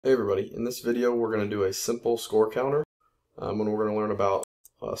Hey everybody, in this video we're going to do a simple score counter and we're going to learn about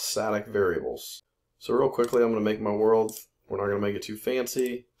static variables. So real quickly I'm going to make my world. We're not going to make it too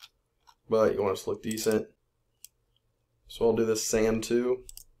fancy, but you want it to look decent. So I'll do this sand 2.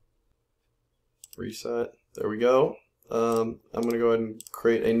 Reset. There we go. I'm going to go ahead and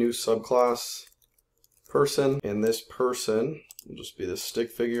create a new subclass person, and this person will just be this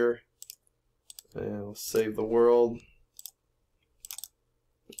stick figure. And I'll save the world.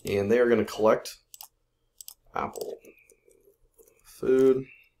 And they are going to collect apple food,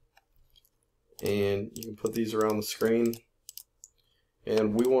 and you can put these around the screen,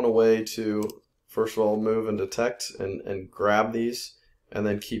 and we want a way to first of all move and detect and grab these and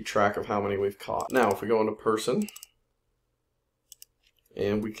then keep track of how many we've caught. Now if we go into person,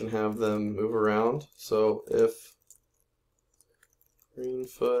 and we can have them move around. So if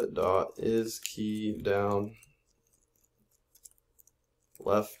Greenfoot dot is key down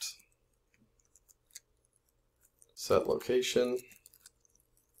left, set location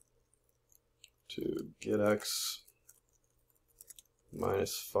to get x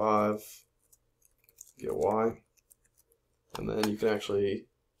minus 5, get y, and then you can actually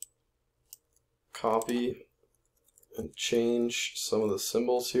copy and change some of the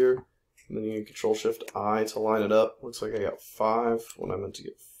symbols here, and then you can control shift I to line it up. Looks like I got 5 when I meant to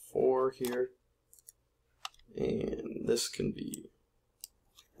get 4 here, and this can be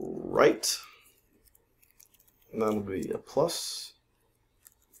right, and that'll be a plus.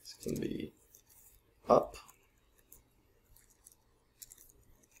 This can be up,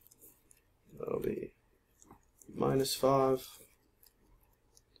 that'll be minus 5,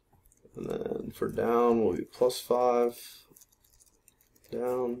 and then for down will be plus 5,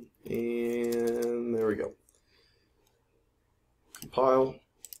 down, and there we go. Compile.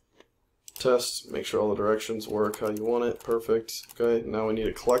 Test, make sure all the directions work how you want it. Perfect. Okay, now we need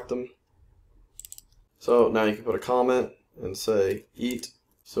to collect them. So now you can put a comment and say eat.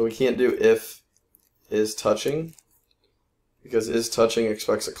 So we can't do if is touching, because is touching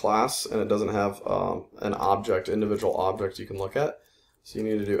expects a class and it doesn't have an object, individual object you can look at. So you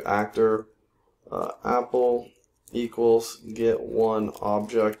need to do actor apple equals get one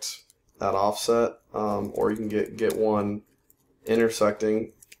object at offset, or you can get one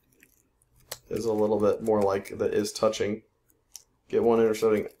intersecting is a little bit more like the is touching. Get one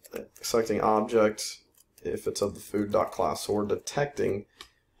intersecting object if it's of the food dot class. So we're detecting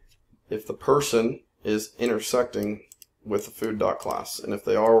if the person is intersecting with the food dot class, and if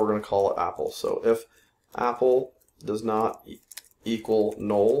they are, we're going to call it apple. So if apple does not equal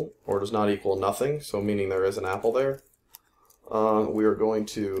null or does not equal nothing, so meaning there is an apple there, we are going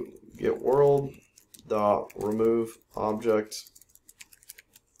to get world dot remove object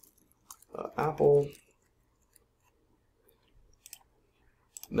apple.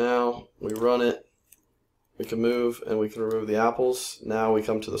 Now we run it, we can move and we can remove the apples. Now we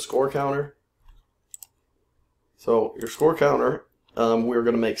come to the score counter. So your score counter, we're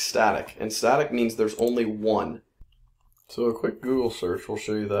going to make static, and static means there's only one. So a quick Google search will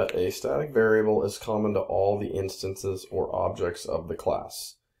show you that a static variable is common to all the instances or objects of the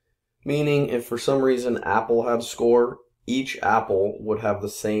class. Meaning if for some reason apple had score, each apple would have the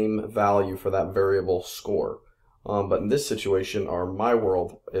same value for that variable score. But in this situation, our my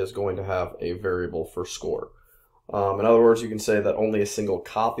world is going to have a variable for score. In other words, you can say that only a single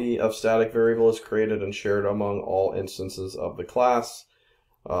copy of static variable is created and shared among all instances of the class.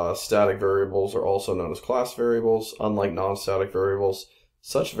 Static variables are also known as class variables. Unlike non-static variables,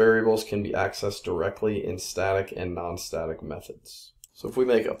 such variables can be accessed directly in static and non-static methods. So if we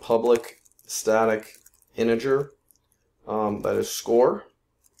make a public static integer, that is score,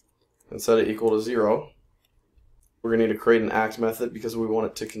 and set it equal to 0. We're going to need to create an act method because we want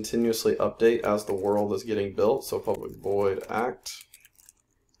it to continuously update as the world is getting built. So public void act.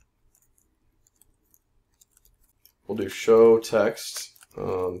 We'll do show text,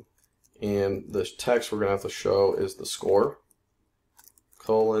 and the text we're going to have to show is the score,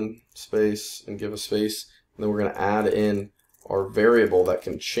 colon, space, and give a space, and then we're going to add in our variable that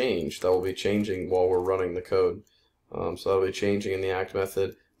can change, that will be changing while we're running the code. So that'll be changing in the act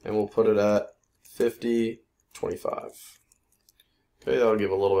method, and we'll put it at 50, 25. Okay, that'll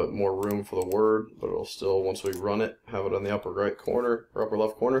give a little bit more room for the word, but it'll still, once we run it, have it on the upper right corner, or upper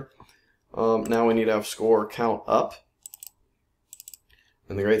left corner. Now we need to have score count up.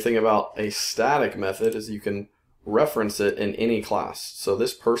 And the great thing about a static method is you can reference it in any class. So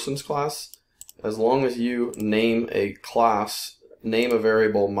this person's class, as long as you name a class, name a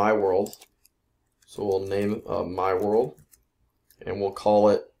variable my world. So we'll name my world, and we'll call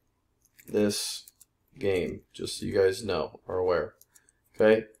it this game, just so you guys know, are aware.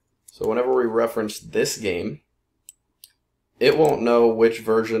 Okay, so whenever we reference this game, it won't know which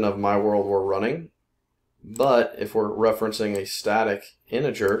version of my world we're running. But if we're referencing a static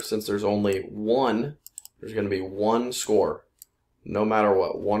integer, since there's only one, there's going to be one score, no matter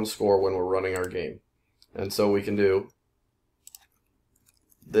what, one score when we're running our game. And so we can do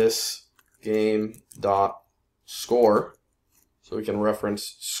this game dot score, so we can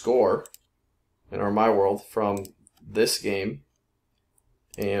reference score in our my world from this game,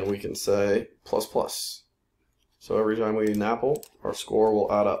 and we can say plus plus. So every time we eat an apple, our score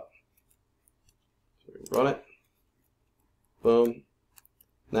will add up. Run it. Boom.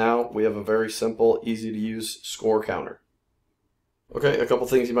 Now we have a very simple, easy to use score counter. Okay, a couple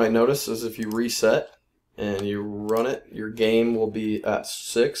things you might notice is if you reset and you run it, your game will be at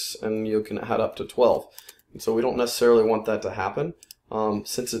 6 and you can add up to 12. And so we don't necessarily want that to happen.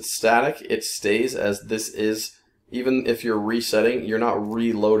 Since it's static, it stays as this is. Even if you're resetting, you're not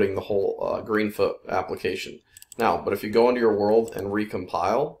reloading the whole Greenfoot application. Now, but if you go into your world and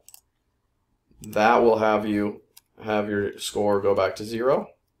recompile, that will have you have your score go back to 0.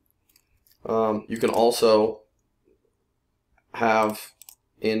 You can also have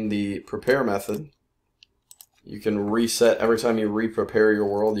in the prepare method, you can reset every time you re-prepare your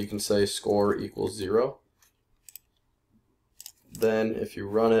world. You can say score equals 0. Then if you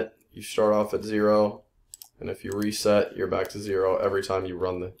run it, you start off at 0, and if you reset, you're back to 0 every time you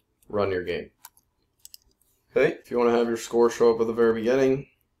run your game. Okay, if you want to have your score show up at the very beginning,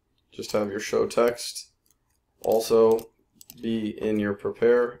 just have your show text also be in your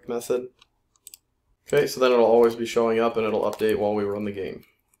prepare method. Okay, so then it'll always be showing up and it'll update while we run the game.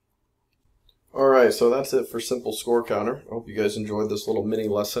 Alright, so that's it for simple score counter. I hope you guys enjoyed this little mini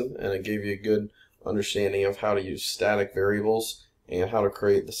lesson and it gave you a good understanding of how to use static variables and how to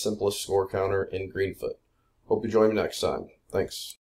create the simplest score counter in Greenfoot. Hope you join me next time. Thanks.